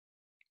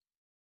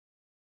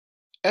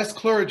As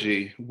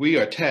clergy, we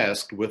are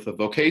tasked with a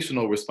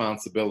vocational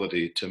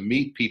responsibility to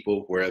meet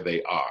people where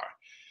they are.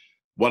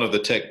 One of the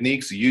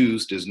techniques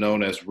used is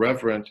known as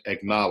reverent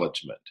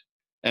acknowledgement,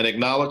 an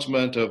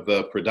acknowledgement of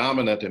the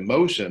predominant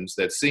emotions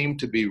that seem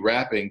to be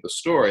wrapping the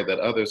story that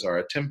others are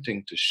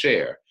attempting to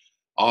share,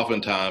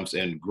 oftentimes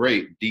in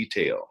great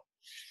detail.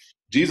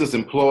 Jesus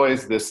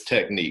employs this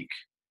technique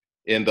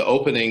in the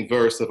opening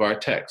verse of our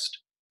text.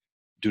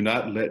 Do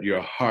not let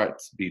your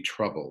hearts be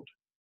troubled.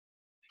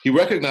 He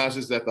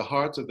recognizes that the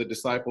hearts of the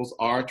disciples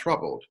are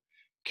troubled,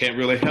 can't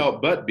really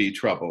help but be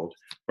troubled,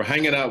 for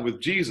hanging out with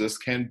Jesus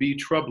can be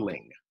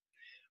troubling.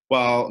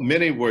 While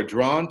many were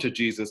drawn to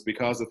Jesus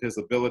because of his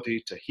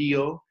ability to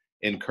heal,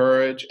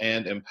 encourage,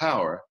 and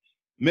empower,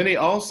 many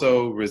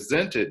also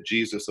resented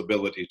Jesus'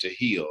 ability to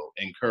heal,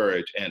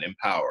 encourage, and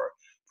empower,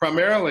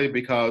 primarily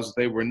because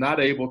they were not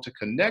able to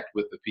connect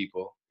with the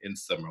people in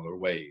similar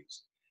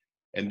ways.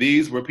 And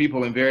these were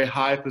people in very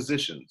high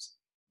positions,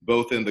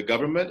 both in the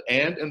government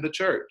and in the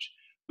church,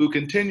 who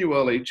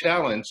continually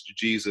challenged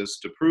Jesus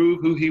to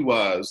prove who he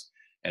was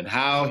and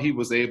how he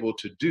was able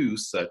to do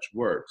such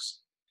works.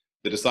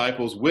 The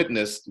disciples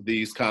witnessed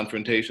these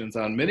confrontations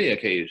on many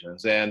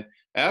occasions, and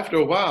after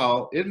a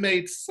while, it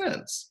made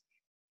sense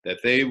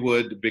that they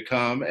would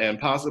become and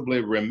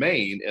possibly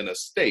remain in a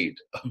state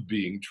of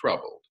being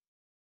troubled.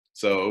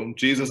 So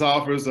Jesus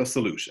offers a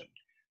solution,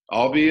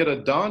 albeit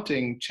a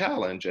daunting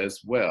challenge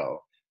as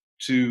well,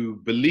 to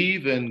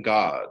believe in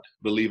God,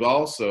 believe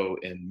also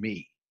in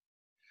me.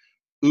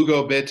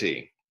 Ugo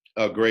Betti,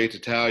 a great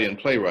Italian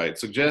playwright,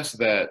 suggests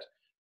that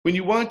when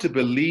you want to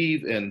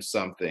believe in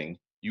something,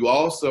 you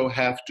also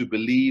have to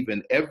believe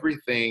in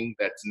everything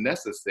that's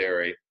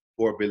necessary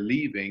for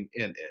believing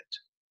in it.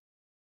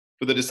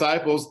 For the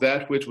disciples,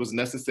 that which was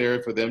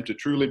necessary for them to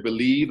truly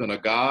believe in a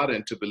God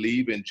and to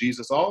believe in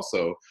Jesus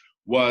also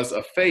was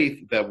a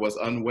faith that was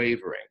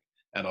unwavering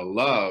and a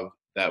love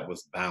that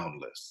was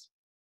boundless.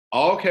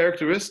 All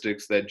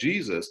characteristics that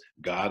Jesus,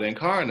 God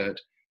incarnate,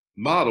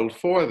 modeled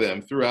for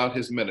them throughout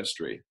his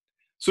ministry.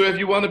 So if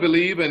you want to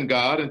believe in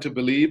God and to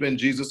believe in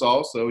Jesus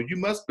also, you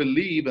must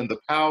believe in the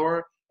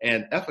power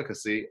and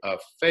efficacy of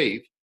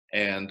faith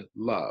and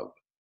love.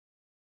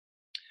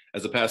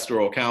 As a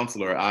pastoral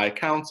counselor, I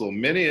counsel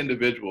many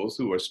individuals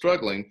who are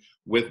struggling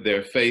with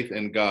their faith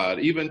in God,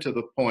 even to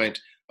the point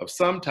of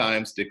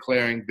sometimes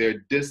declaring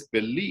their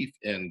disbelief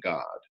in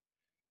God.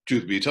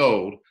 Truth be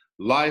told,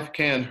 life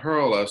can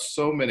hurl us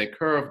so many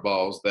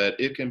curveballs that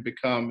it can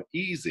become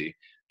easy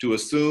to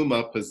assume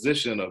a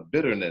position of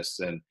bitterness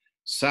and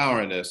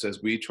sourness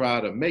as we try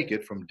to make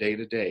it from day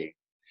to day.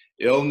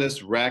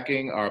 Illness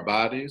racking our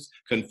bodies,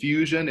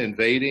 confusion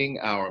invading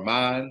our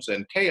minds,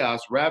 and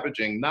chaos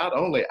ravaging not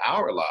only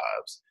our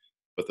lives,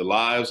 but the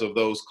lives of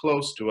those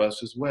close to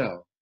us as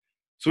well.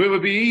 So it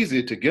would be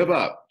easy to give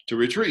up, to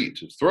retreat,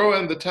 to throw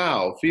in the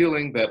towel,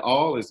 feeling that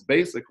all is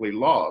basically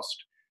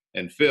lost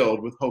and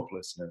filled with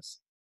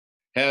hopelessness.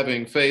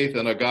 Having faith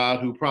in a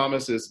God who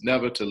promises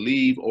never to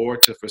leave or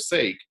to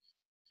forsake,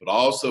 but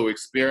also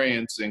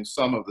experiencing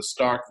some of the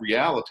stark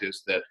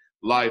realities that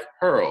life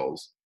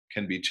hurls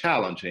can be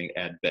challenging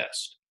at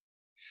best.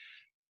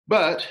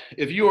 But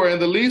if you are in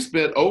the least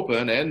bit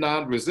open and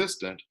non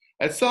resistant,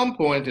 at some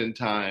point in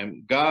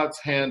time, God's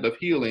hand of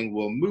healing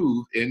will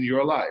move in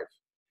your life.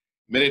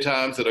 Many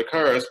times it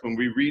occurs when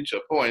we reach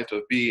a point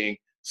of being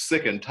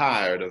sick and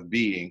tired of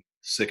being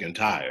sick and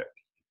tired.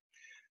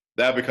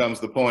 That becomes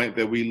the point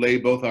that we lay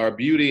both our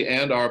beauty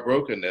and our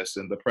brokenness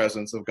in the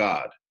presence of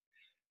God.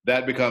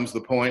 That becomes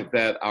the point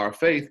that our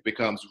faith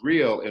becomes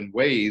real in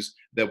ways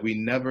that we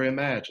never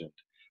imagined.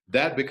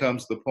 That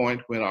becomes the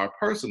point when our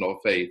personal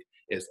faith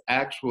is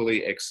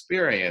actually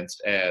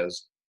experienced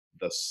as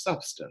the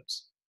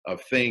substance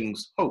of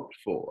things hoped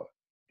for,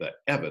 the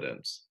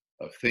evidence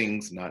of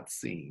things not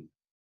seen.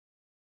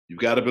 You've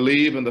got to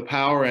believe in the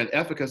power and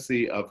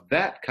efficacy of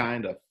that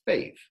kind of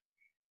faith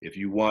if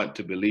you want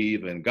to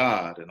believe in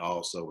God and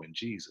also in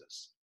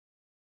Jesus.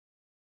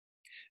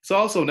 It's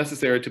also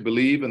necessary to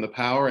believe in the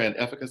power and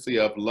efficacy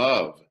of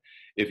love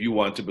if you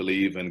want to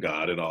believe in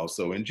God and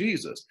also in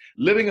Jesus.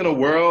 Living in a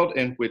world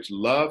in which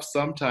love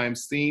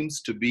sometimes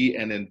seems to be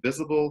an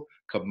invisible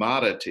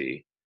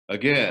commodity,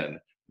 again,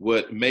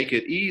 would make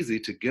it easy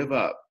to give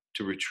up,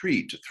 to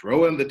retreat, to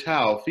throw in the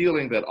towel,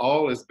 feeling that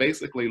all is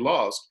basically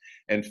lost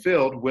and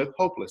filled with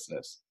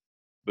hopelessness.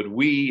 But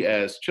we,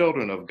 as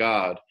children of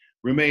God,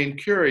 remain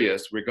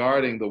curious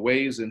regarding the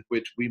ways in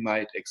which we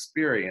might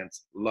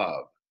experience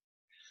love.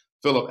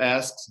 Philip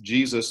asks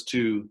Jesus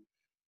to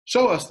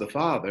show us the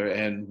Father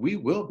and we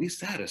will be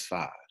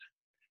satisfied.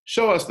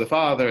 Show us the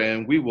Father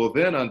and we will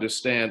then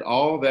understand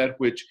all that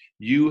which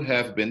you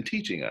have been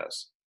teaching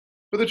us.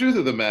 But the truth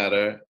of the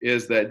matter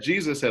is that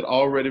Jesus had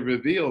already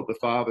revealed the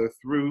Father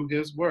through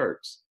his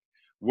works,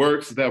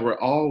 works that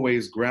were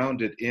always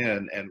grounded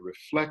in and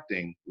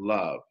reflecting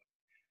love.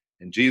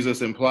 And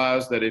Jesus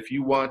implies that if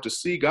you want to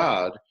see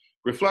God,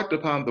 reflect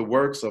upon the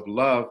works of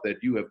love that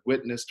you have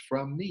witnessed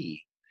from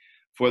me.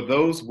 For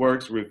those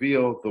works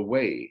reveal the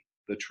way,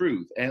 the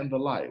truth, and the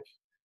life.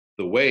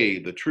 the way,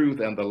 the truth,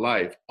 and the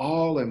life,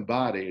 all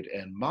embodied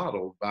and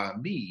modeled by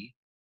me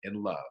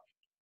in love.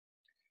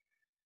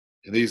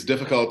 In these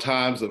difficult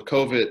times of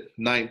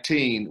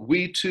COVID-19,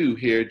 we too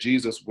hear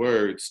Jesus'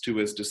 words to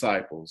his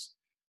disciples: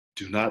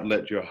 do not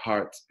let your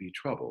hearts be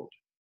troubled.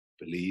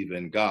 Believe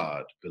in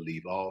God,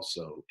 believe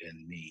also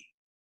in me.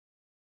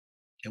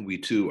 And we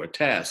too are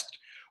tasked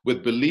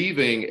with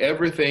believing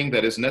everything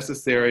that is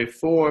necessary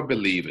for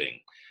believing,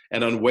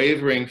 an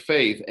unwavering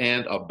faith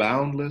and a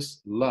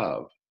boundless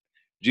love.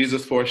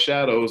 Jesus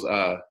foreshadows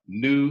a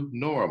new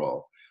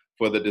normal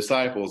for the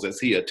disciples as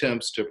he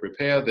attempts to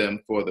prepare them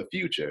for the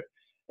future.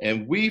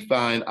 And we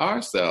find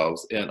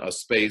ourselves in a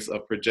space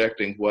of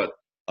projecting what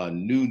a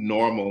new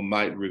normal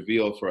might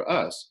reveal for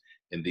us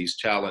in these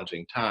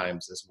challenging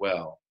times as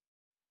well.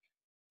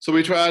 So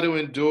we try to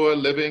endure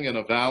living in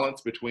a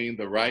balance between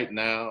the right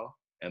now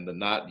and the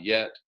not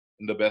yet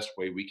in the best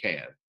way we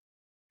can.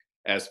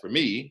 As for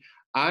me,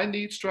 I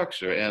need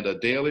structure and a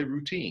daily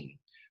routine.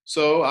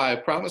 So I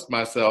promised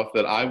myself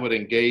that I would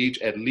engage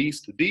at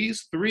least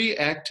these three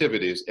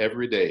activities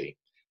every day,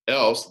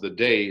 else the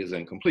day is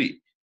incomplete.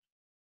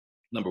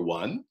 Number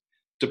one,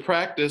 to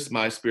practice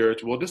my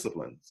spiritual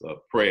disciplines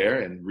of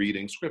prayer and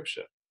reading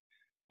scripture.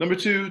 Number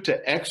two,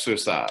 to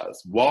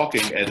exercise,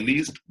 walking at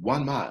least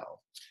 1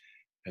 mile.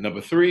 And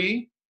number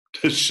three,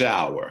 to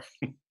shower.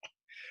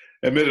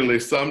 Admittedly,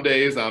 some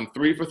days I'm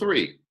 3 for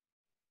 3,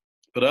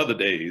 but other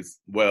days,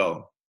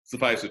 well,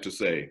 suffice it to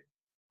say,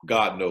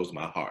 God knows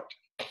my heart.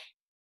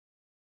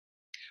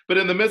 But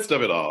in the midst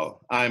of it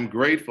all, I'm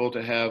grateful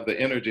to have the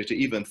energy to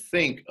even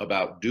think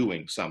about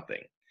doing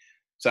something.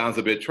 Sounds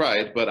a bit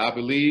trite, but I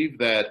believe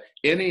that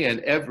any and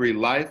every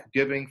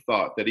life-giving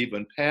thought that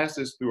even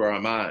passes through our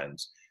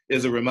minds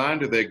is a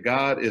reminder that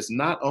God is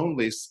not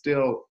only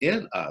still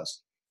in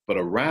us, but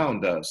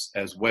around us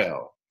as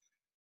well.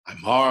 I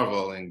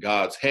marvel in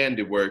God's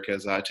handiwork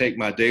as I take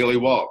my daily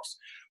walks,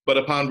 but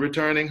upon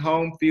returning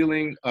home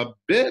feeling a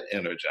bit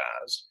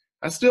energized,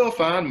 I still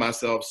find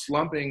myself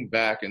slumping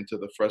back into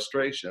the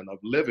frustration of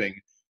living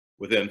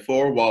within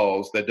four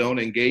walls that don't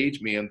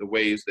engage me in the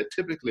ways that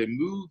typically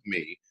move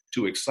me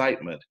to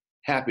excitement,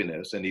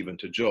 happiness, and even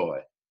to joy.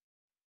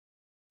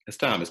 As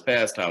time has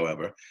passed,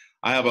 however,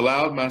 I have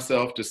allowed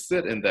myself to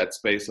sit in that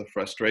space of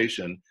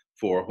frustration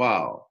for a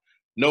while,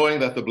 knowing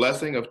that the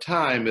blessing of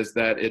time is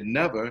that it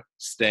never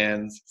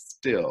stands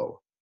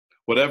still.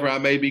 Whatever I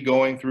may be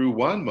going through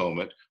one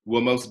moment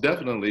will most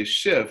definitely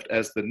shift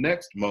as the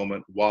next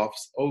moment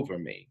wafts over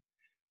me.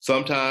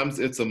 Sometimes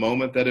it's a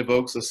moment that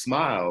evokes a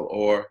smile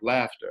or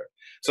laughter.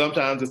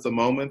 Sometimes it's a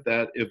moment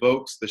that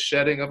evokes the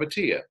shedding of a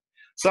tear.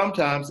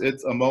 Sometimes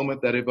it's a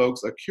moment that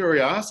evokes a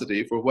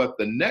curiosity for what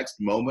the next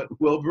moment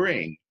will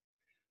bring.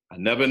 I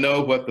never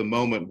know what the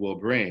moment will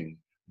bring,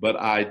 but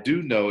I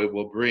do know it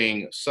will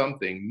bring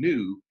something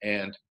new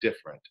and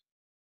different.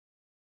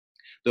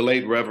 The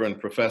late Reverend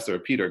Professor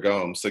Peter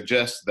Gomes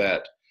suggests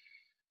that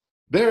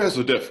there is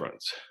a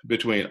difference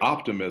between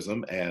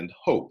optimism and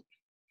hope.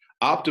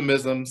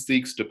 Optimism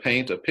seeks to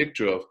paint a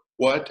picture of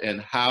what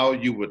and how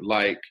you would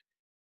like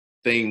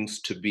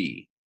things to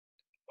be.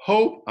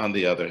 Hope, on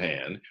the other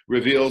hand,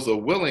 reveals a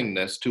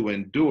willingness to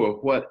endure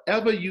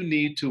whatever you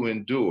need to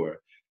endure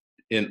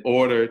in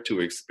order to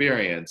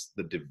experience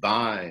the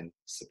divine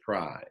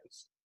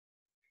surprise.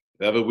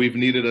 If ever we've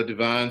needed a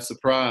divine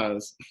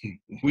surprise,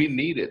 we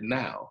need it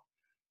now.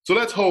 So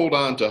let's hold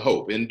on to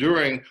hope,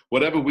 enduring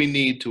whatever we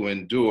need to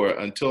endure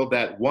until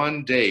that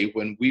one day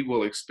when we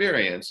will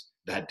experience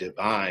that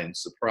divine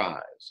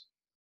surprise.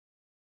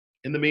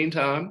 In the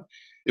meantime,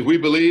 if we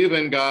believe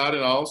in God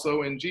and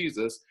also in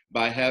Jesus,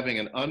 by having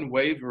an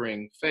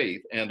unwavering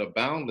faith and a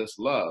boundless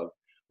love,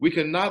 we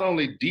can not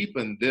only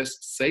deepen this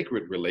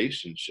sacred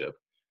relationship,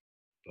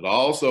 but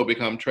also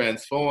become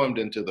transformed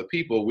into the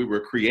people we were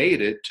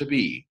created to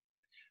be.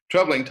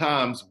 Troubling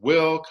times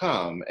will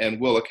come and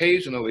will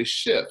occasionally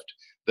shift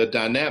the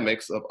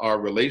dynamics of our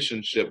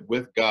relationship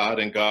with God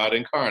and God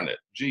incarnate,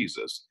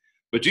 Jesus.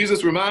 But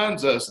Jesus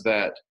reminds us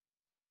that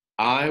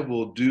I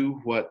will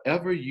do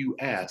whatever you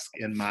ask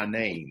in my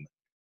name,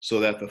 so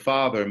that the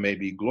Father may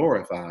be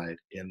glorified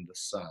in the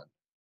Son.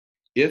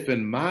 If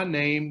in my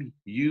name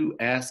you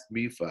ask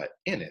me for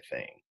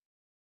anything,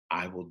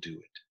 I will do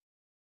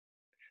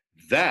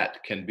it.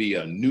 That can be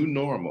a new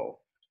normal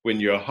when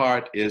your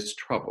heart is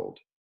troubled,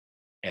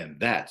 and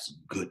that's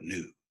good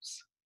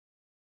news.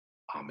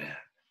 Amen.